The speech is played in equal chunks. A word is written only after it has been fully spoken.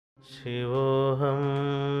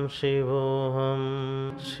Shivoham,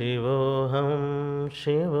 Shivoham, Shivoham,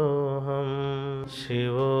 Shivoham,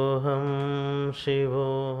 Shivoham,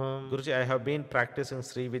 Shivoham. Guruji, I have been practicing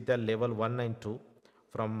Srividya level 1 and 2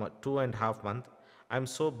 from 2.5 months. I am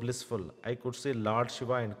so blissful. I could see Lord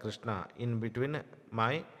Shiva and Krishna in between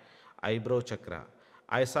my eyebrow chakra.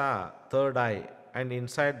 I saw third eye and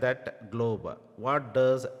inside that globe. What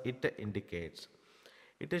does it indicate?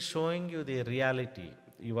 It is showing you the reality.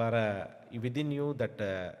 You are within you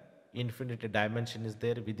that infinite dimension is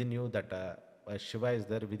there. Within you that Shiva is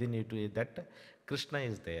there. Within you that Krishna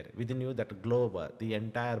is there. Within you that globe, the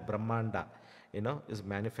entire Brahmanda, is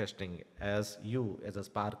manifesting as you, as a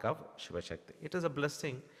spark of Shiva Shakti. It is a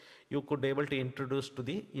blessing you could able to introduce to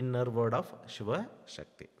the inner world of Shiva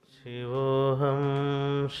Shakti.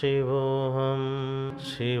 Shivoham, Shivoham,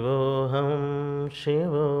 Shivoham,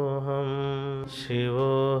 Shivoham,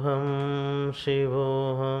 Shivoham,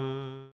 Shivoham.